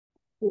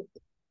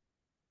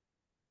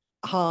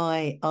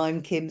Hi,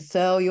 I'm Kim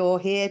Searle. You're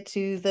here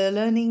to the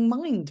Learning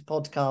Mind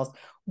podcast.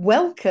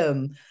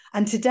 Welcome.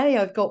 And today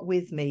I've got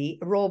with me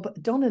Rob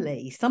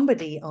Donnelly,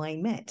 somebody I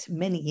met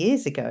many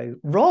years ago.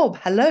 Rob,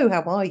 hello,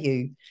 how are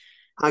you?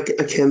 Hi,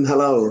 Kim.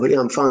 Hello. Yeah,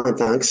 I'm fine,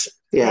 thanks.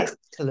 Yeah,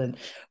 Excellent.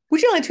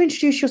 Would you like to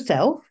introduce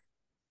yourself?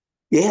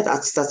 yeah,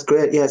 that's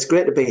great. Yeah, it's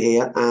great to be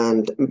here.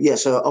 And yeah,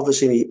 so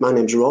obviously my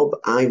name's Rob.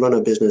 I run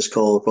a business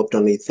called Rob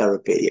Donnelly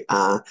Therapy.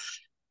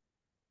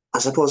 I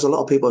suppose a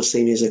lot of people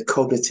see me as a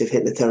cognitive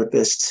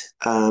hypnotherapist.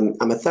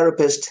 I'm a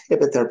therapist,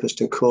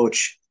 hypnotherapist, and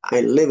coach.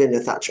 I live in the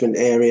Thatchment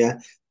area,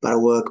 but I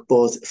work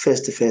both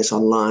face to face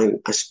online.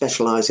 I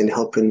specialize in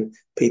helping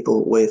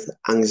people with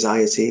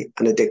anxiety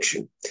and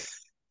addiction.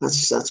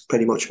 That's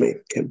pretty much me,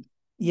 Kim.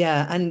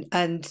 Yeah,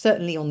 and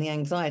certainly on the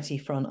anxiety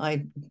front,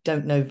 I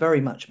don't know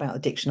very much about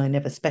addiction. I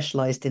never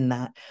specialized in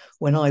that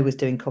when I was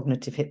doing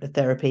cognitive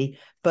hypnotherapy,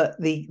 but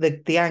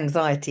the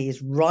anxiety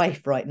is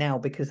rife right now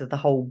because of the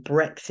whole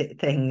Brexit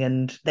thing,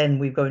 and then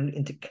we've gone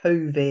into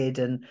COVID,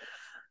 and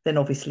then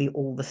obviously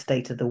all the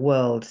state of the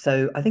world.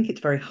 So I think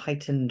it's very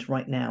heightened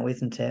right now,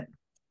 isn't it?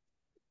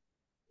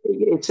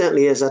 It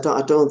certainly is.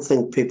 I don't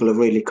think people have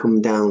really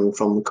come down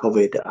from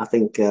COVID. I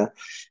think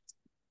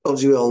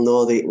obviously we all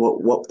know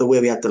the way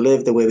we had to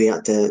live, the way we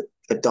had to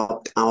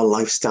adopt our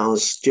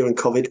lifestyles during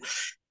COVID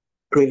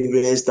really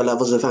raised the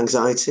levels of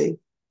anxiety,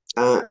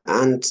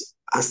 and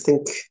I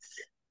think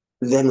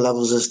them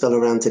levels are still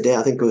around today.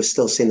 I think we're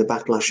still seeing the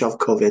backlash of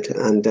COVID,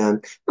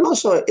 and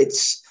also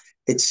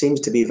it seems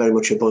to be very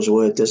much a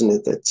buzzword, doesn't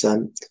it?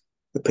 That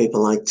the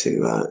people like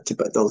to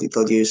but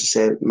they'll use to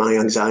say my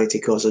anxiety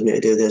causes me to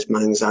do this,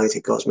 my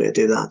anxiety causes me to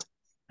do that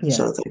Yeah,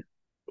 sort of thing.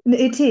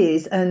 it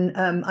is, and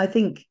I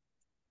think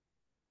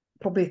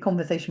probably a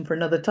conversation for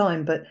another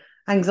time, but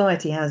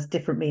anxiety has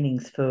different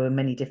meanings for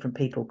many different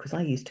people because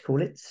I used to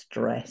call it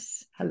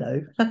stress.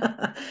 Hello.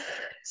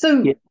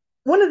 So, Yeah,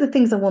 one of the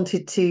things I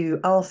wanted to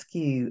ask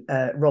you,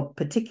 Rob,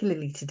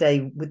 particularly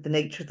today with the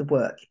nature of the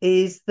work,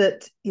 is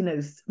that,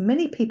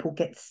 many people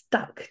get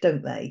stuck,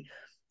 don't they?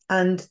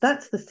 And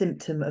that's the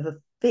symptom of a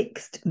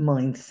fixed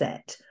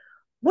mindset.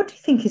 What do you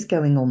think is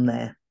going on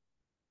there?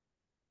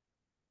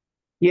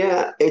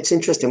 yeah, it's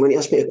interesting. When you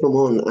asked me to come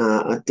on,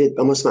 I did.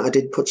 I must admit, I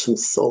did put some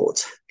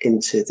thought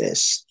into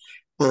this,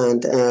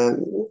 and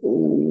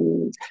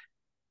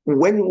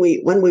when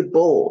we're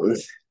born,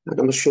 and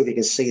I'm not sure if you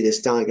can see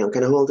this diagram.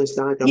 Can I hold this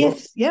diagram up?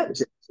 Yes, yep,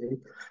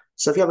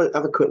 So if you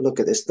have a quick look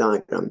at this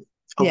diagram,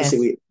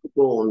 obviously yes,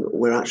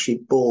 we're actually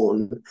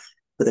born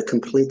with a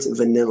complete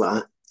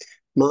vanilla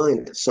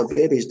mind. So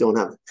babies don't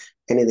have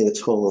anything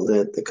at all.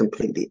 They're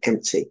completely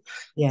empty.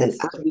 Then yes.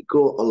 as we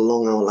go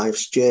along our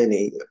life's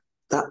journey,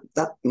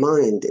 that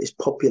mind is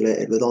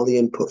populated with all the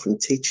input from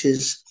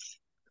teachers,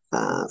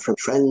 from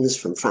friends,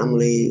 from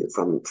family,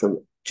 Mm. from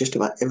just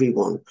about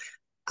everyone.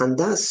 And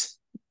that's,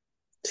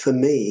 for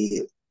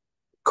me,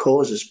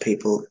 causes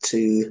people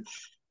to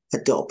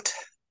adopt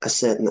a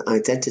certain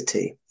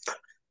identity.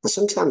 And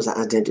sometimes that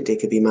identity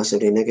could be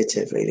massively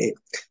negative, really.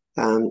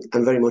 And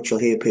very much you'll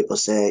hear people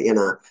say,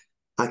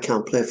 I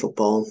can't play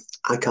football,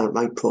 I can't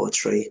write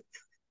poetry.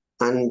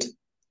 And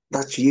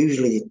that's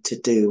usually to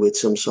do with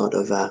some sort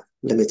of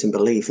limiting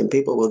belief. And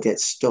people will get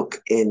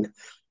stuck in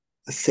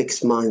a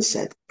fixed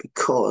mindset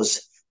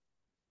because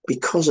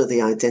of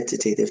the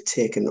identity they've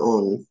taken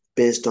on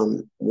based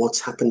on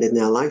what's happened in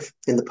their life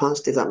in the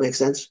past, if that makes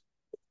sense.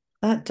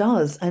 That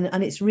does.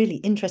 And it's really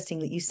interesting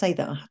that you say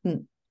that. I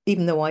hadn't,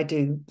 even though I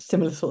do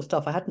similar sort of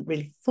stuff, I hadn't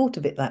really thought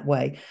of it that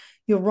way.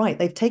 You're right.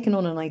 They've taken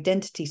on an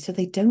identity, so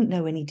they don't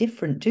know any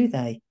different, do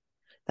they?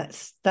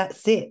 That's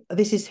it.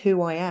 This is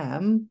who I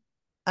am.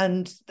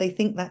 And they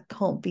think that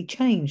can't be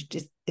changed.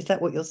 Is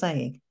that what you're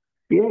saying?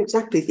 Yeah,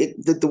 exactly.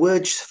 The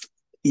words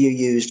you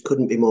used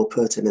couldn't be more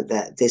pertinent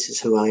there. This is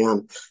who I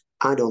am.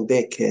 I don't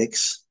bake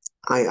cakes.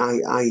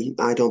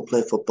 I don't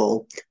play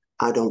football.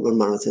 I don't run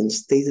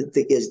marathons. These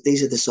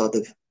are the sort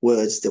of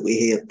words that we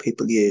hear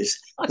people use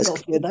I as got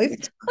a few of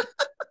those.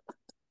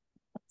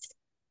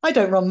 I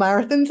don't run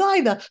marathons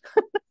either.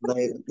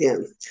 yeah.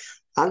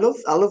 I love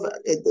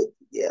it.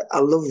 Yeah, I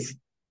love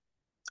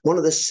one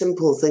of the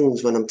simple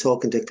things when I'm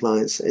talking to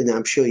clients, and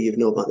I'm sure you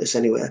know about this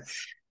anyway,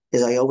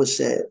 is I always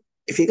say,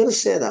 if you're going to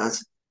say that,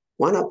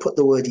 why not put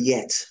the word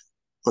yet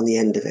on the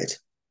end of it?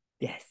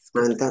 Yes,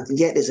 good. And that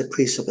yet is a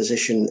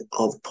presupposition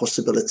of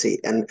possibility,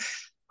 and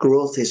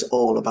growth is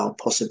all about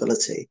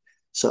possibility.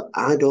 So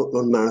I don't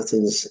run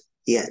marathons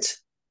yet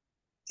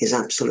is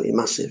absolutely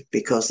massive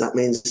because that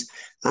means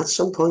at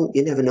some point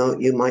you never know,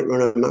 you might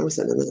run a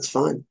marathon, and that's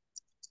fine.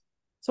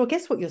 So I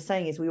guess what you're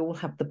saying is we all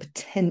have the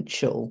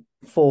potential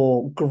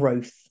for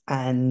growth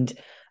and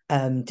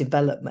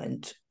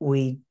development.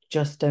 We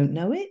just don't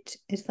know it.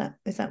 Is that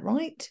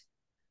right?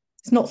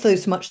 It's not so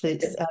much that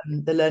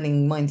the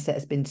learning mindset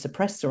has been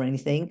suppressed or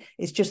anything.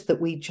 It's just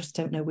that we just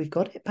don't know we've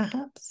got it,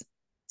 perhaps.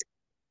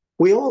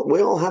 We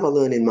all have a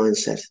learning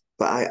mindset,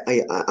 but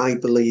I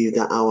believe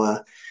that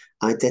our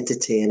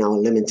identity and our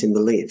limiting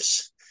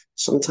beliefs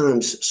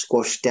sometimes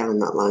squash down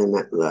that line,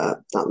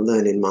 that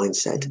learning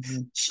mindset,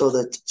 Mm-hmm. so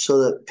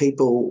that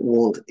people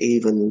won't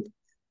even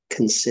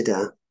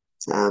consider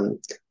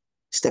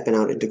stepping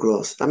out into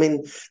growth. I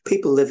mean,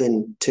 people live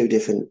in two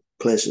different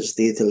places.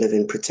 They either live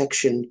in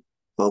protection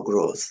or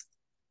growth.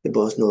 We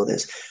both know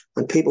this.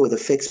 And people with a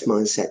fixed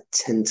mindset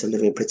tend to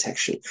live in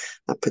protection.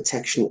 That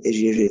protection is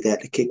usually there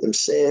to keep them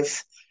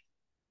safe,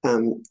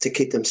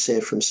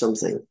 from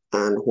something,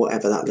 and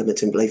whatever that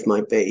limiting belief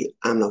might be.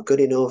 I'm not good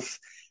enough.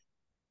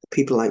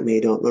 People like me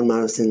don't run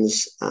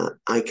marathons.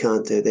 I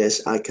can't do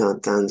this. I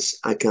can't dance.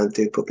 I can't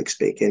do public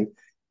speaking.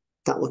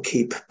 That will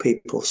keep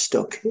people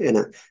stuck in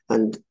it.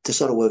 And the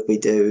sort of work we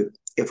do,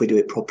 if we do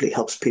it properly,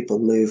 helps people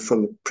move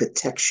from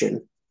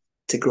protection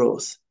to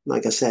growth.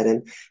 Like I said,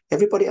 and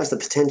everybody has the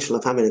potential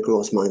of having a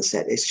growth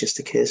mindset. It's just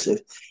a case of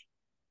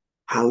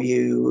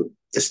the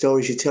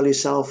stories you tell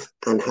yourself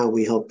and how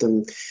we help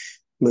them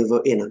move,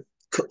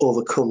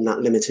 overcome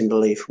that limiting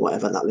belief,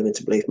 whatever that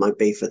limiting belief might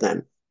be for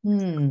them.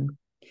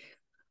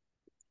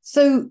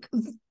 So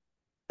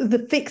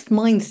the fixed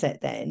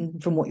mindset then,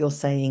 from what you're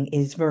saying,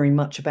 is very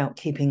much about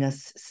keeping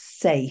us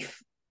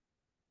safe.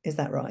 Is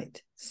that right?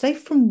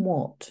 Safe from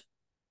what?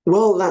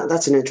 Well,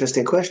 that's an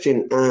interesting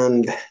question,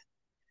 and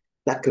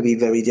that could be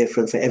very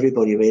different for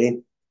everybody,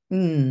 really.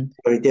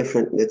 Very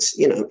different. It's,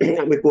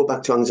 we go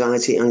back to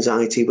anxiety.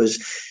 Anxiety was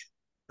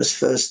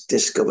first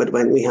discovered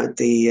when we had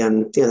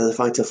the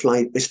fight or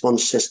flight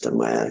response system,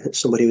 where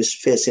somebody was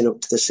facing up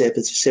to the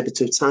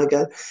saber-tooth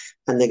tiger,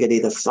 and they could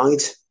either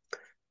fight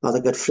or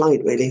they could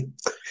flight, really.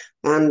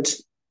 And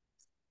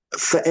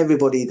for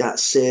everybody,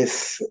 that's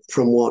safe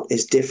from what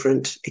is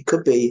different. It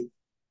could be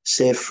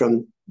safe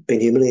from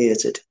being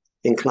humiliated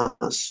in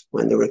class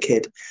when they were a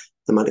kid.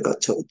 They might have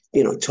got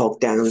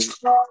talked down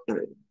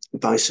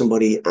by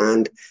somebody,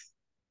 and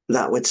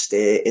that would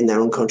stay in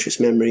their unconscious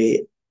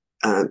memory.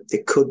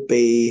 It could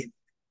be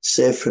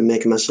safe from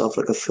making myself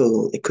look a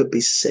fool. It could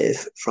be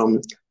safe from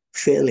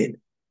failing.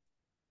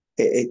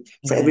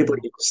 For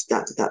everybody, it's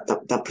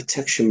that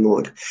protection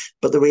mode.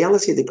 But the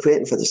reality they're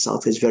creating for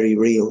themselves is very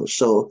real.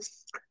 So,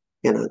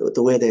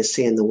 the way they're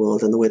seeing the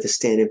world and the way they're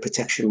staying in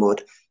protection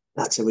mode,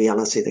 that's a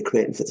reality they're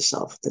creating for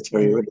themselves. That's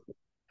very real.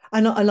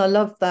 And I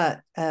love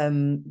that,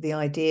 the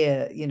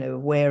idea,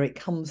 where it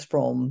comes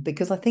from,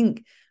 because I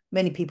think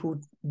many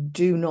people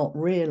do not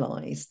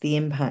realize the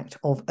impact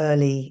of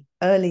early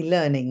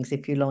learnings,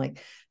 if you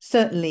like.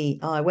 Certainly,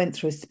 I went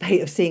through a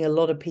spate of seeing a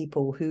lot of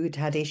people who'd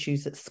had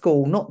issues at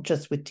school, not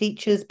just with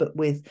teachers, but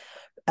with,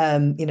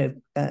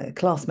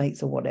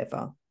 classmates or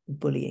whatever,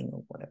 bullying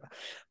or whatever.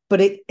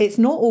 But it's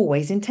not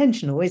always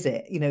intentional, is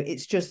it?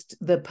 It's just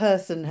the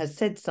person has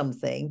said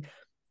something,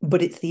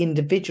 but it's the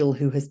individual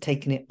who has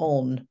taken it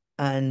on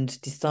and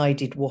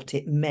decided what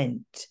it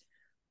meant,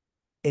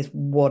 is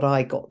what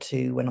I got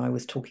to when I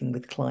was talking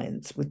with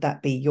clients. Would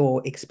that be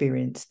your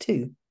experience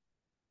too?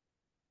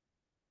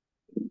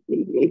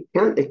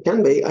 It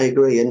can be, I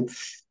agree. And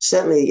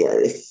certainly,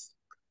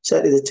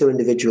 certainly the two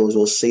individuals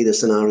will see the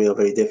scenario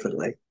very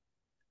differently.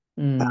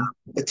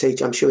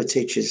 I'm sure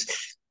teachers,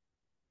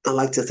 I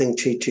like to think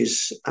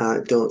teachers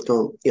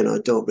don't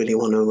really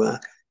want to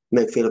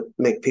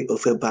make people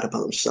feel bad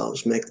about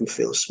themselves, make them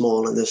feel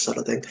small and this sort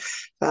of thing.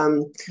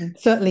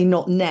 Certainly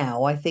not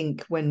now. I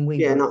think when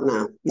we were, not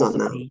now, not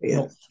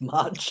so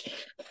much.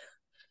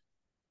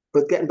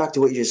 But getting back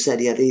to what you just said,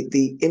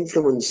 the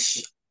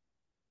influence.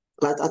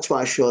 That's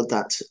why I showed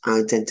that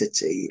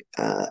identity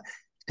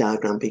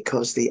diagram,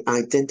 because the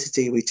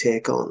identity we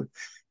take on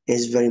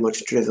is very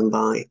much driven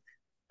by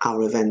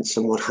our events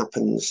and what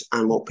happens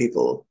and what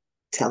people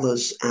tell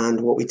us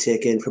and what we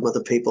take in from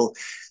other people,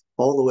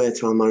 all the way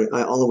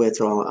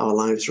through our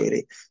lives,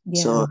 really.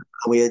 Yeah. So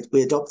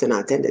we adopt an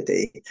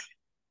identity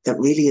that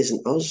really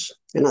isn't us.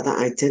 That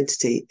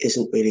identity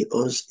isn't really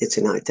us. It's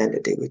an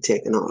identity we've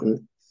taken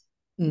on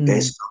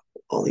based on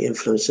all the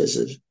influences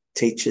of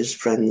teachers,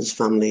 friends,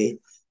 family,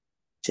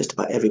 just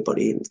about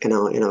everybody in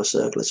our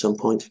circle at some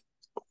point.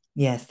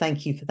 Yes,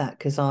 thank you for that,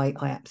 because I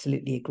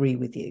absolutely agree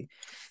with you.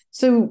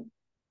 So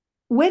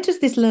where does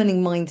this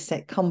learning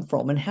mindset come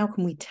from, and how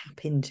can we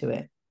tap into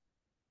it?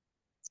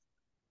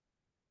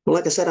 Well,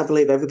 like I said, I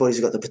believe everybody's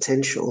got the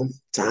potential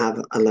to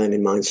have a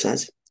learning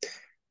mindset.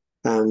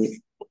 How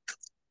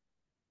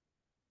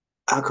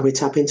can we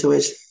tap into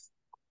it?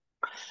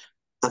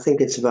 I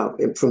think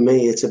for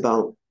me, it's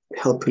about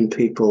helping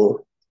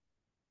people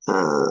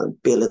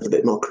be a little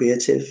bit more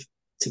creative,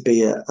 to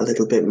be a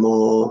little bit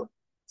more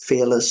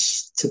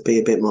fearless, to be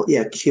a bit more,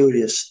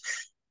 curious.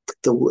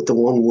 The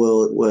one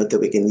word that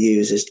we can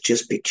use is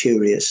just be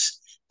curious,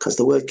 because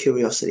the word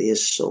curiosity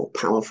is so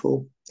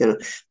powerful.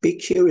 Be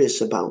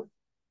curious about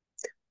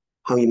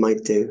how you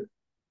might do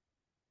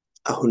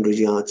 100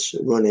 yards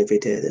run every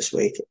day this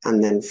week,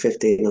 and then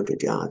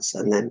 1,500 yards,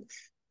 and then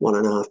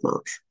 1.5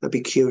 miles. I'd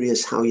be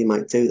curious how you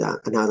might do that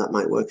and how that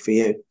might work for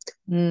you.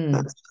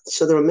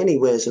 So there are many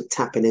ways of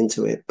tapping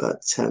into it,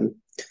 but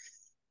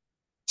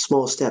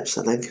small steps,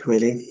 I think,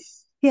 really.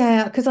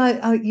 Yeah, because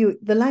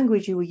the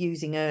language you were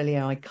using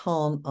earlier, I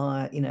can't,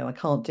 I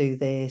can't do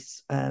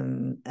this. Are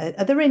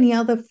there any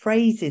other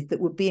phrases that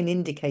would be an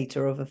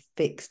indicator of a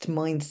fixed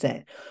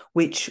mindset,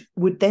 which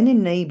would then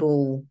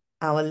enable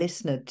our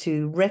listener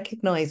to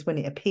recognize when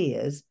it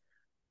appears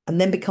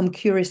and then become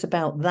curious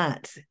about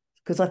that?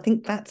 Because I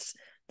think that's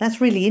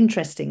really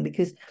interesting,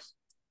 because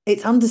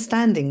it's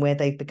understanding where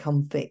they've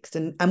become fixed,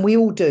 and we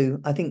all do.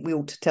 I think we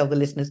ought to tell the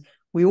listeners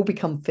we all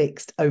become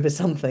fixed over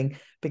something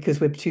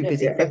because we're too Yeah,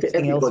 busy yeah.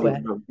 focusing Everybody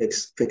elsewhere. will have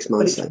fixed But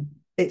mindset.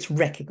 it's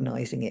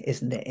recognizing it,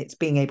 isn't it? It's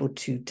being able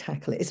to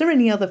tackle it. Is there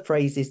any other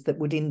phrases that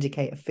would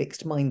indicate a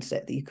fixed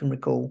mindset that you can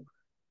recall?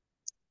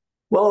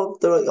 Well,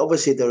 there are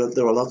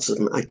lots of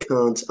them. I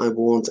can't, I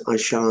won't, I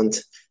shan't.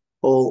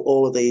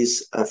 All of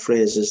these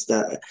phrases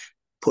that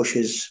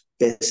pushes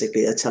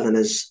basically are telling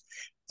us,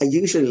 are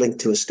usually linked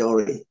to a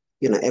story.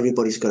 You know,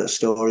 everybody's got a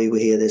story.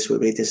 We hear this, we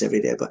read this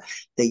every day, but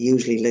they're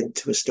usually linked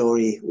to a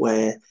story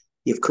where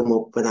you've come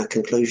up with that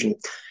conclusion.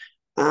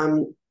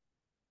 Um,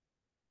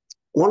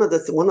 one of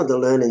the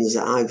learnings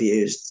that I've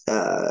used,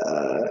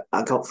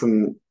 I got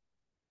from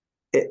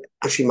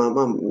actually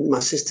my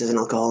sister's an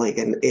alcoholic,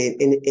 and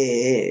in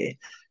AA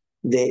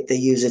they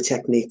use a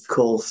technique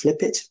called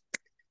flip it.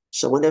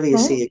 So whenever you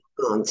Right. see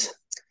a can't,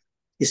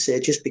 you say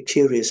just be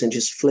curious and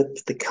just flip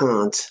the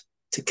can't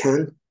to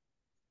can,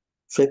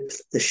 flip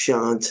the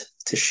shan't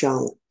to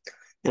shall.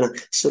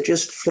 So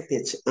just flip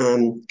it.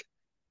 And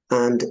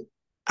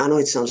I know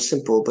it sounds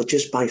simple, but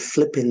just by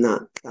flipping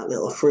that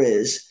little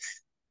phrase,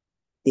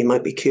 you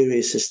might be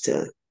curious as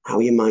to how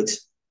you might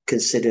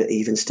consider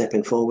even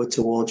stepping forward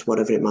towards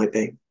whatever it might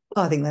be.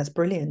 I think that's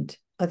brilliant.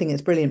 I think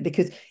it's brilliant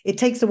because it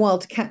takes a while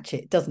to catch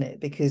it, doesn't it?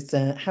 Because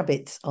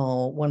habits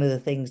are one of the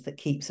things that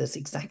keeps us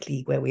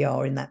exactly where we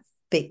are in that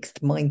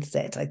fixed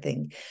mindset, I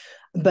think.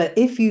 But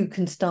if you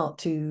can start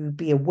to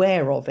be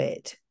aware of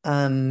it,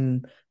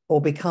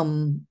 or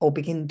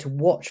begin to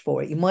watch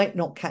for it, you might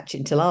not catch it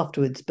until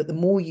afterwards, but the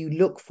more you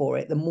look for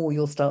it, the more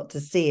you'll start to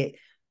see it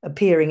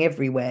appearing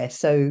everywhere.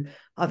 So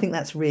I think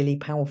that's really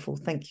powerful.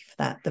 Thank you for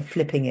that. The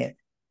flipping it.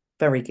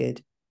 Very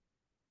good.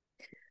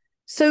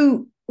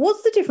 So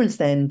what's the difference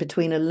then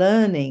between a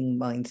learning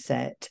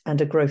mindset and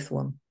a growth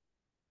one?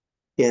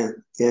 Yeah,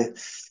 yeah.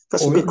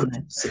 Got some Or good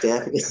isn't there?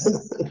 questions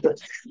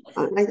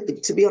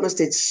today. To be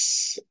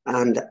honest,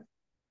 and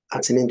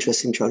that's an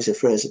interesting choice of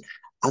phrase.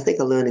 I think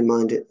a learning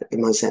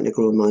mindset and a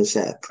growth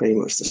mindset are pretty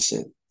much the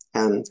same.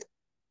 Um,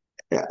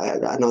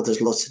 I know there's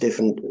lots of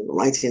different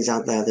writings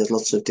out there. There's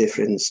lots of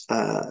different.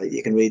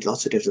 You can read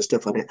lots of different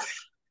stuff on it.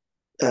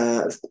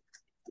 Uh,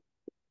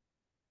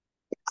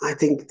 I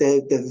think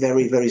they're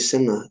very very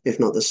similar, if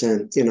not the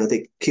same. You know,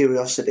 the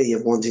curiosity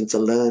of wanting to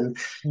learn.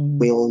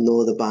 We Mm. all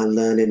know that by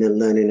learning and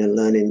learning and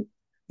learning,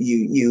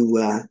 you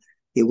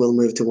will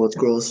move towards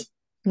growth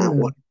at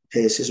what Mm.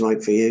 pace is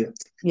right for you.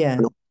 Yeah.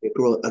 And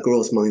a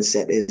growth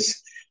mindset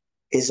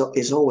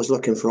is always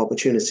looking for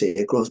opportunity.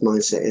 A growth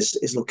mindset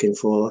is looking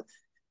for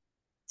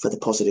the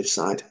positive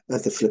side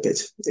of the flip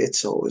it.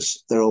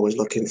 They're always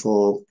looking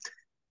for,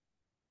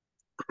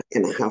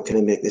 how can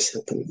I make this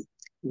happen?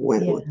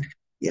 When, Yeah.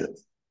 yeah,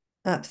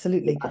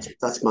 Absolutely.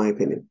 that's my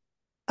opinion.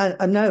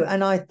 I know,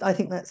 and I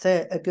think that's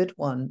a good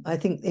one. I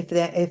think if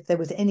there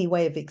was any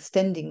way of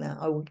extending that,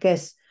 I would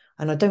guess,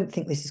 and I don't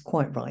think this is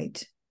quite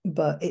right,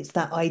 but it's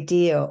that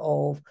idea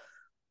of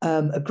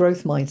a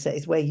growth mindset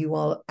is where you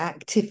are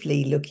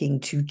actively looking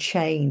to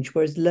change,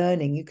 whereas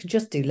learning, you can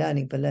just do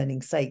learning for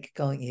learning's sake,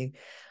 can't you?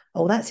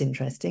 Oh, that's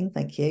interesting.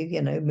 Thank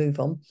you. Move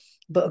on.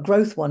 But a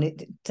growth one,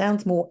 it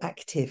sounds more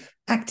active.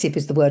 Active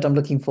is the word I'm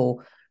looking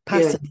for.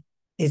 Yeah, Passive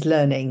is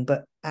learning,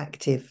 but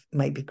active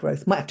may be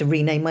growth. Might have to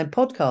rename my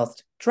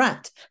podcast.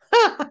 Drat.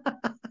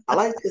 I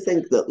like to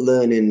think that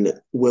learning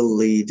will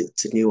lead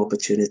to new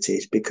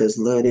opportunities because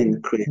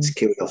learning creates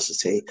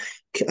curiosity.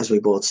 As we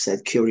both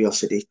said,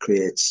 curiosity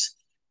creates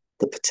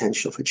the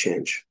potential for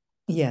change.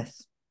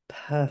 Yes,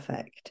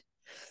 perfect.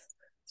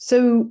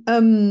 So,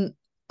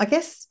 I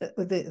guess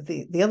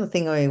the other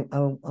thing I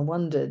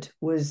wondered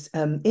was,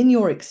 in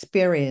your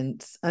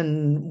experience,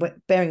 and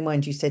bearing in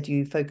mind you said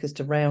you focused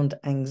around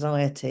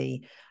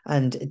anxiety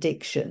and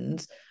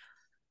addictions,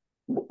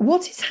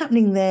 what is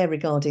happening there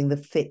regarding the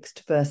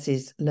fixed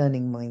versus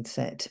learning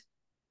mindset?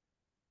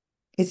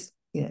 Is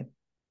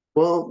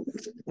Well,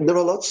 there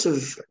are lots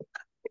of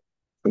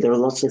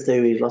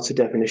theories, lots of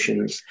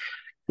definitions,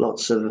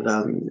 lots of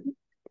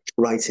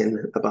writing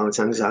about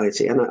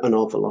anxiety, and an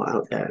awful lot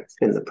out there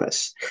in the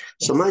press.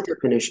 So yes, my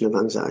definition of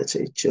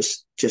anxiety,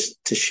 just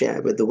to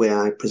share with the way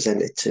I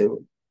present it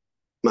to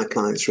my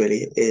clients,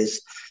 really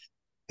is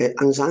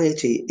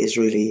anxiety is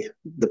really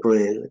the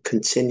brain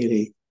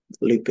continually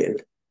looping,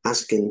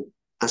 asking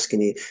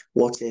asking you,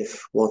 what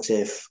if, what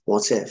if,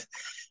 what if,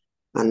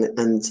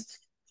 and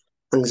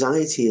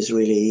anxiety is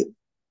really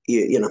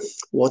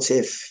what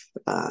if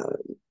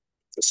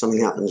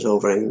something happens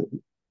over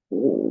in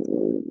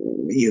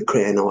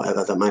Ukraine or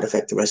whatever that might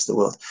affect the rest of the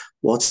world?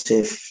 What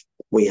if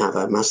we have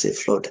a massive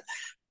flood?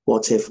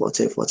 What if, what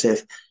if, what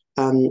if?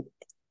 And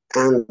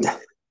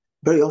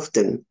very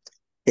often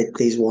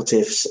these what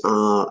ifs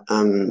are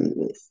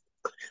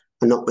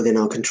not within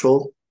our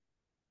control,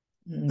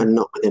 and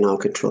not within our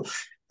control.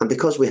 And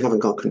because we haven't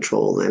got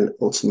control, then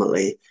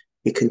ultimately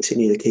we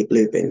continue to keep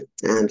looping,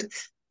 and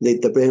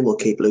the brain will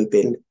keep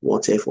looping.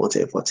 What if? What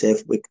if? What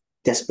if? We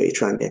desperately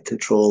try and get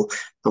control,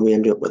 and we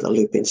end up with a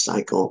looping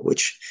cycle,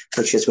 which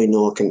as we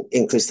know, can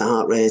increase the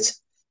heart rate,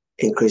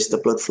 increase the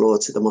blood flow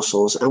to the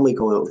muscles, and we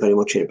go out very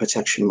much in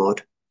protection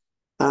mode.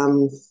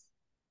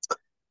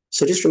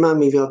 So just remind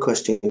me of your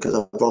question, because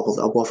I've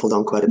waffled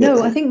on quite a bit. No,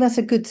 there. I think that's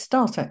a good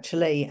start,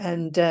 actually.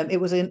 And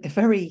it was a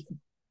very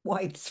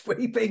wide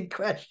sweeping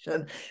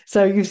question.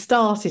 So you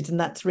started, and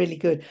that's really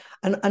good.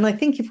 And I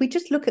think if we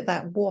just look at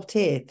that what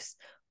ifs,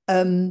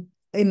 in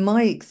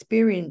my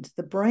experience,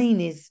 the brain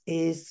is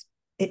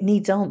it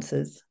needs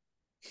answers.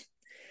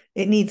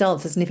 It needs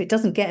answers. And if it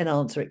doesn't get an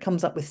answer, it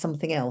comes up with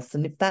something else.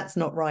 And if that's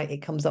not right,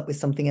 it comes up with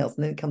something else.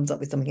 And then it comes up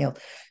with something else.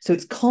 So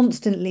it's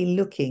constantly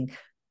looking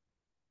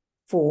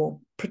for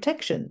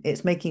protection.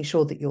 It's making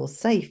sure that you're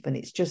safe. And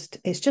it's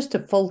just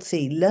a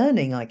faulty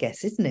learning, I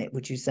guess, isn't it?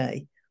 Would you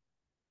say?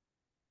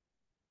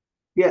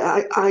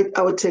 Yeah,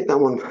 I would take that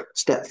one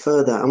step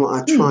further. And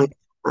what I try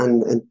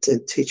and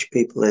teach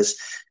people is,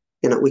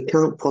 we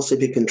can't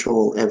possibly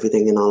control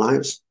everything in our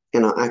lives.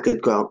 I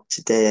could go out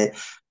today,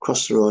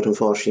 cross the road,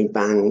 unfortunately,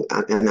 bang,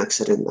 an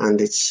accident, and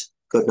it's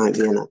good night,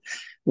 Vienna.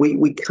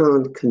 We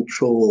can't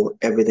control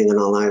everything in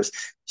our lives.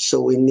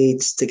 So we need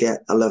to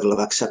get a level of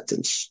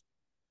acceptance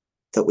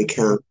that we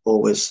can't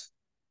always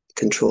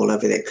control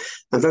everything.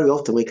 And very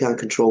often we can't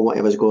control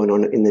whatever's going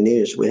on in the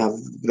news. We have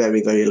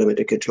very, very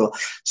limited control.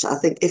 So I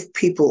think if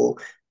people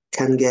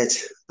can get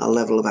a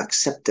level of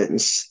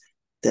acceptance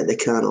that they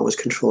can't always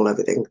control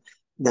everything,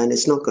 then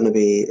it's not going to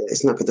be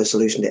the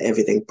solution to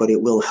everything, but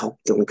it will help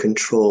them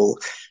control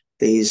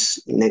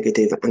these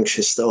negative,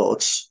 anxious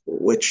thoughts,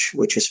 which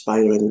are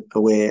spiraling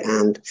away.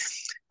 And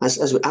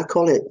as I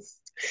call it,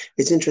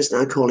 it's interesting,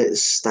 I call it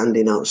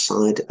standing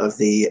outside of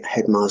the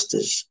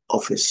headmaster's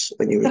office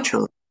when you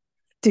return.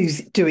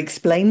 Do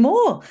explain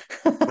more.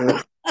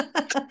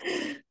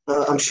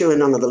 I'm sure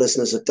none of the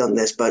listeners have done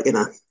this, but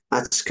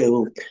at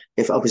school,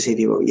 if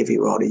you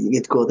were older,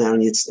 you'd go there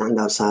and you'd stand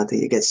outside.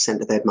 You get sent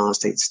to the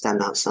headmaster, you'd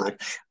stand outside,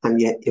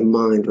 and yet your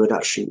mind would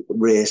actually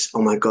race.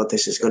 Oh my God,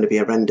 this is going to be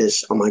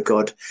horrendous. Oh my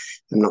God,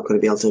 I'm not going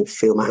to be able to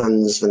feel my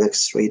hands for the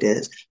next 3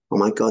 days. Oh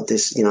my God,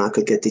 this, I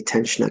could get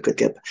detention.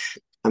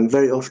 And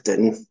very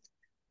often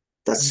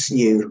that's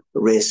you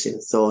racing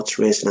thoughts,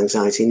 racing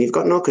anxiety, and you've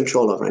got no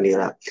control over any of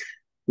that.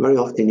 Very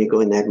often you go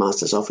in the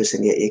headmaster's office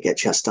and yet you get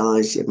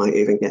chastised. You might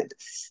even get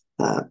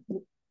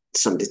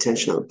some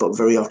detention, but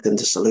very often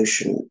the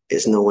solution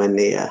is nowhere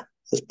near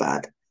as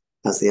bad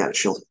as the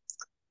actual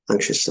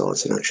anxious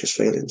thoughts and anxious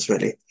feelings,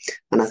 really.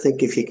 And I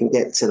think if you can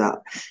get to that,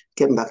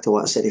 getting back to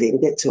what I said, if you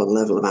can get to a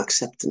level of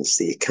acceptance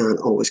that you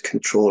can't always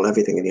control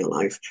everything in your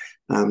life,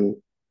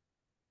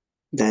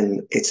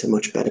 then it's a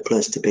much better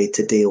place to be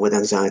to deal with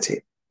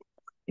anxiety.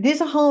 It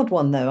is a hard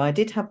one, though. I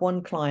did have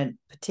one client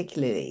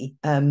particularly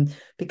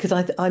because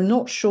I'm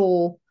not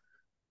sure.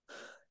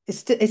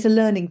 It's a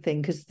learning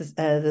thing because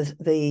the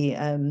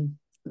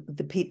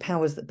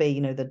powers that be,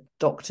 the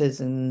doctors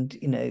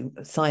and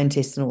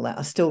scientists and all that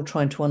are still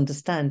trying to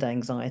understand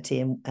anxiety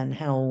and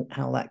how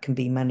that can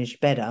be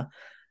managed better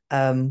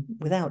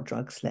without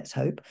drugs. Let's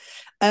hope.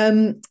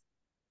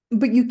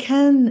 But you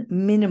can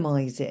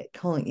minimize it,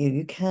 can't you?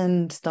 You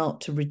can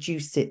start to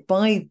reduce it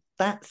by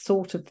that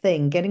sort of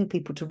thing, getting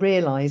people to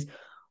realize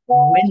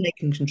when they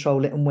can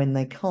control it and when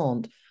they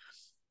can't.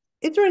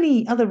 Is there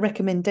any other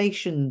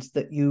recommendations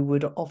that you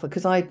would offer?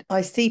 Because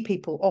I see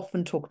people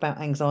often talk about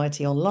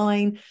anxiety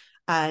online,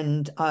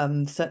 and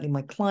certainly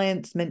my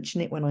clients mention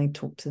it when I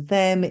talk to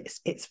them.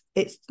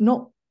 It's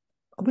not,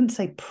 I wouldn't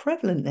say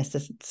prevalent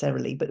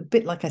necessarily, but a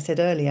bit like I said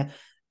earlier,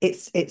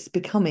 it's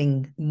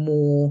becoming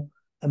more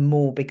and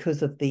more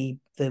because of the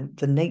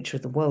nature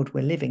of the world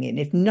we're living in.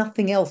 If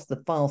nothing else,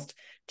 the fast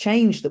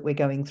change that we're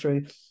going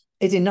through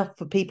is enough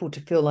for people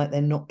to feel like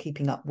they're not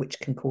keeping up, which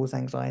can cause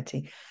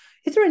anxiety.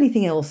 Is there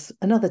anything else,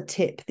 another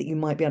tip that you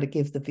might be able to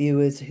give the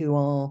viewers who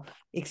are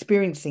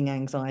experiencing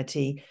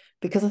anxiety?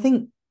 Because I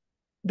think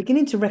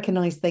beginning to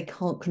recognize they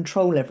can't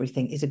control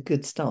everything is a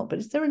good start. But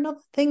is there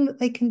another thing that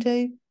they can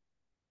do?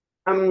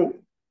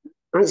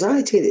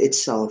 Anxiety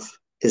itself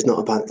is not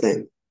a bad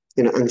thing.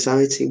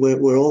 Anxiety,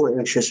 we're all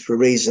anxious for a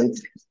reason.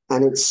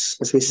 And it's,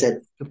 as we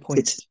said,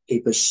 it's to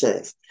keep us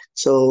safe.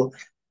 So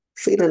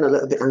feeling a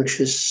little bit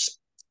anxious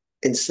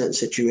in certain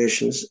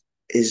situations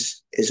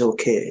is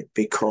okay,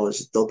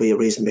 because there'll be a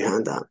reason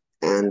behind that.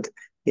 And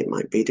it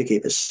might be to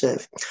keep us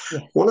safe.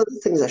 Yes. One of the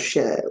things I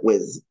share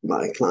with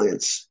my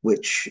clients,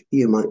 which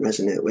you might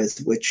resonate with,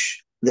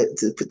 which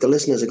the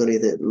listeners are going to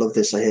either love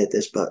this or hate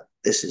this, but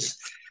this is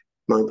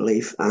my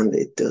belief, and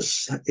it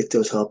does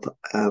help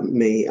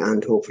me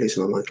and hopefully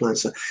some of my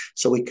clients.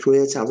 So we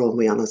create our own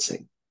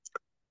reality.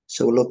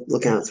 So we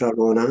look out through our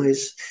own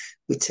eyes.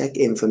 We take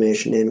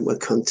information in. We're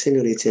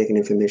continually taking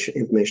information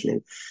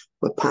in.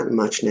 We're pattern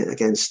matching it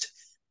against,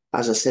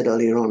 as I said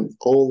earlier on,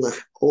 all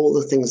all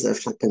the things that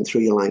have happened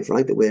through your life,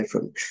 right the way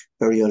from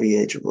very early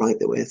age, right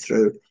the way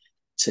through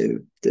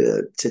to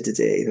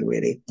today, even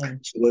really.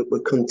 So we're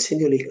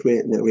continually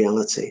creating a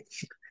reality.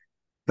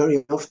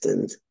 Very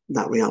often,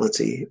 that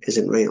reality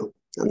isn't real.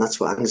 And that's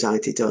what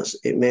anxiety does.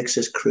 It makes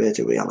us create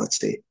a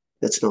reality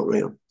that's not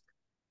real.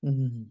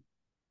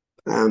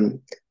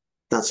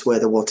 That's where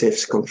the what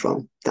ifs come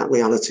from. That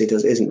reality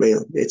isn't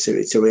real. It's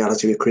a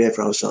reality we create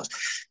for ourselves.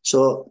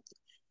 So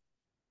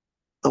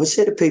I would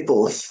say to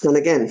people, and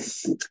again,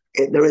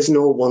 there is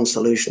no one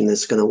solution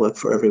that's going to work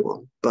for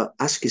everyone, but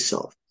ask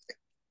yourself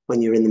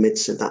when you're in the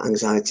midst of that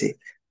anxiety,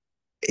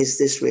 is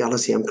this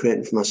reality I'm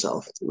creating for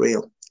myself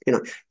real?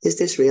 Is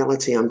this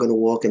reality I'm going to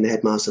walk in the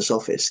headmaster's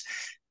office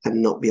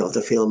and not be able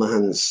to feel my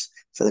hands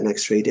for the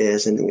next 3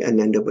 days and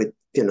end up with,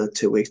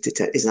 2 weeks to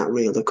 10? Is that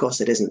real? Of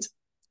course it isn't.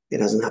 It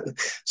hasn't happened.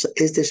 So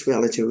is this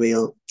reality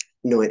real?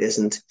 No, it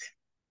isn't.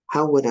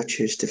 How would I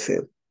choose to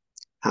feel?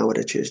 How would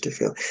I choose to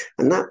feel?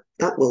 And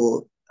that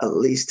will at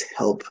least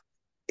help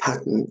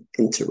pattern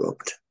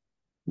interrupt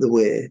the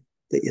way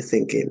that you're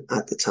thinking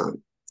at the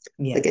time.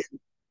 Yeah. Again,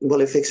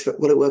 will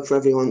it work for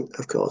everyone?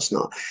 Of course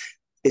not.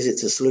 Is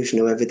it a solution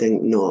to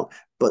everything? No.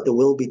 But there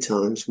will be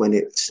times when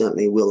it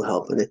certainly will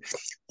help. And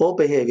all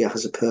behavior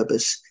has a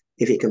purpose.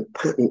 If you can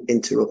pattern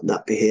interrupt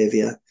that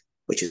behavior,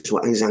 which is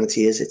what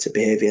anxiety is, it's a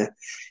behavior.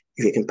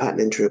 If you can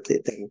pattern interrupt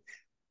it, then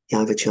you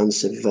have a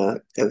chance of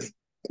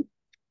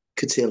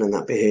curtailing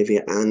that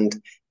behavior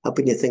and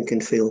helping you think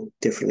and feel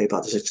differently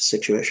about the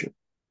situation.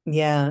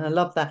 Yeah, I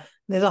love that.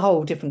 There's a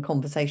whole different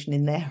conversation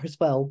in there as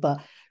well,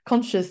 but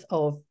conscious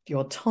of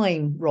your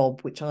time,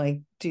 Rob, which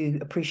I do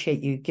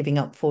appreciate you giving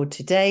up for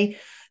today.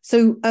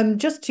 So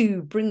just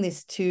to bring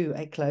this to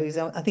a close,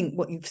 I think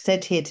what you've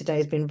said here today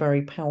has been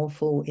very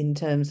powerful in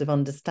terms of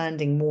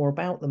understanding more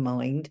about the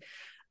mind,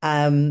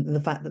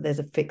 the fact that there's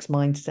a fixed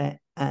mindset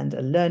and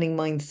a learning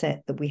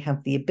mindset, that we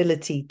have the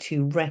ability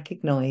to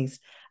recognize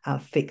our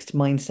fixed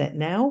mindset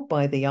now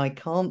by the I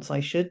can'ts, I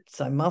shoulds,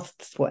 I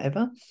musts,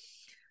 whatever.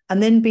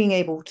 And then being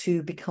able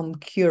to become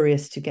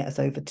curious to get us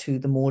over to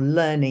the more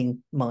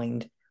learning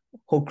mind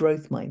or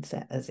growth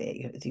mindset, as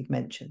you've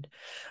mentioned.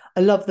 I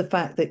love the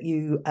fact that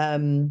you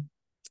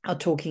are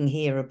talking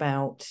here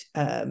about,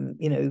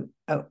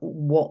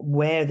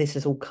 where this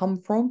has all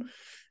come from.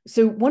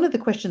 So one of the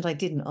questions I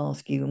didn't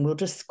ask you, and we'll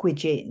just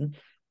squidge in,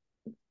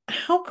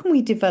 how can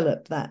we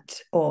develop that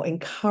or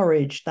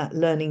encourage that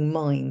learning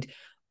mind,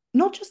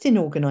 not just in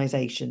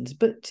organizations,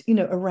 but,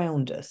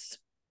 around us?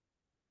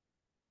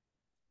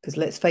 Because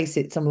let's face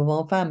it, some of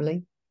our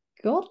family,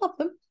 God love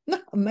them,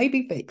 may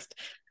be fixed.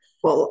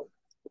 Well,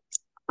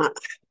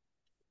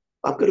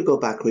 I've got to go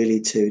back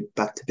really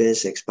back to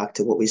basics, back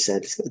to what we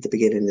said at the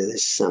beginning of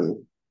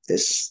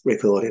this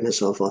recording and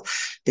so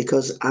forth.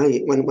 Because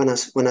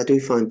when I do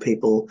find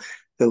people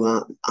who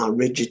are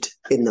rigid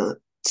in that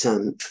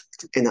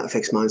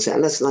fixed mindset,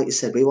 and that's like you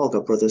said, we've all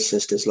got brothers,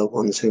 sisters, loved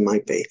ones who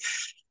might be.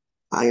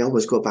 I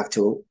always go back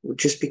to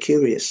just be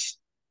curious.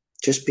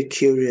 Just be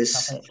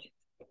curious.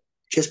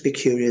 Just be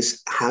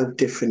curious how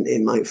different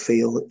it might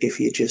feel if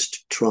you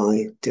just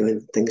try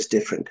doing things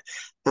different.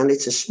 And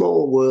it's a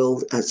small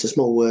world, it's a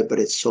small word, but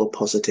it's so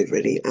positive,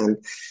 really. And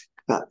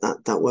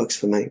that works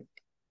for me.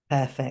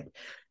 Perfect.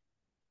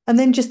 And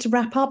then just to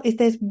wrap up, if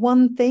there's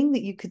one thing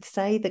that you could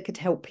say that could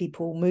help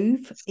people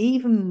move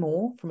even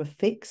more from a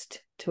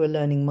fixed to a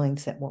learning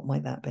mindset, what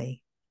might that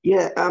be?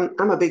 Yeah,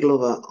 I'm a big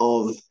lover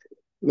of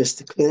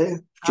Mr.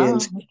 Clear,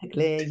 James. Mr.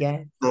 Clear, yeah.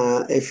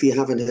 If you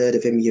haven't heard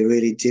of him, you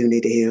really do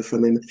need to hear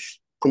from him.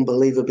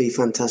 Unbelievably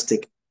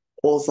fantastic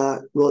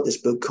author, wrote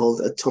this book called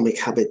Atomic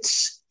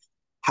Habits.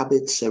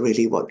 Habits are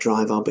really what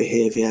drive our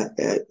behavior.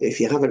 If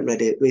you haven't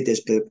read it, read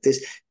this book.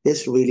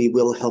 This really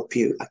will help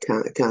you. I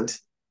can't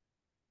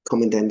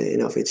commend it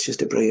enough. It's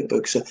just a brilliant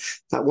book. So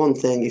that one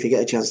thing, if you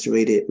get a chance to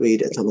read it,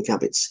 read Atomic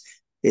Habits.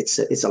 It's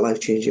a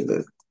life-changing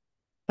book.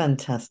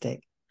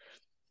 Fantastic.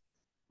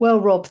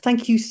 Well, Rob,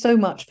 thank you so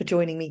much for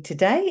joining me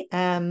today,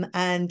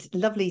 and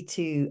lovely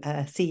to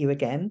see you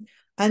again,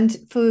 and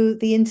for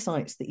the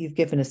insights that you've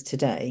given us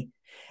today.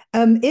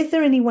 Is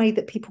there any way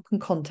that people can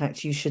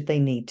contact you should they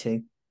need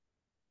to?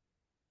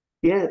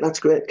 Yeah, that's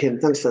great, Kim.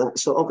 Thanks for that.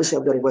 So obviously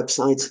I've got a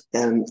website.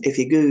 If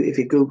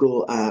you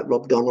Google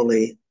Rob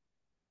Donnelly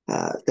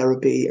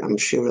therapy, I'm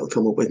sure it'll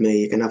come up with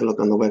me. You can have a look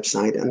on the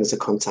website, and there's a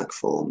contact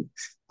form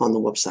on the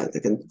website. They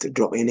can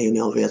drop me an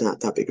email via that.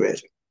 That'd be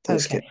great.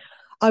 Thanks, Okay. Kim.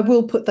 I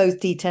will put those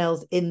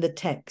details in the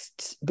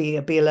text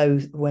below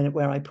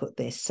where I put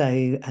this,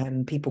 so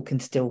people can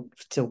still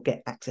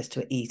get access to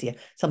it easier.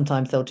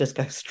 Sometimes they'll just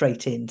go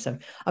straight in. So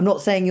I'm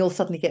not saying you'll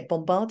suddenly get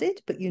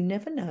bombarded, but you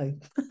never know.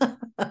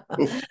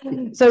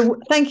 So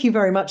thank you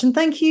very much. And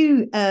thank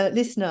you,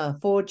 listener,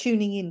 for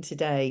tuning in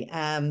today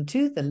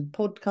to the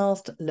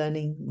podcast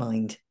Learning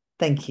Mind.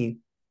 Thank you.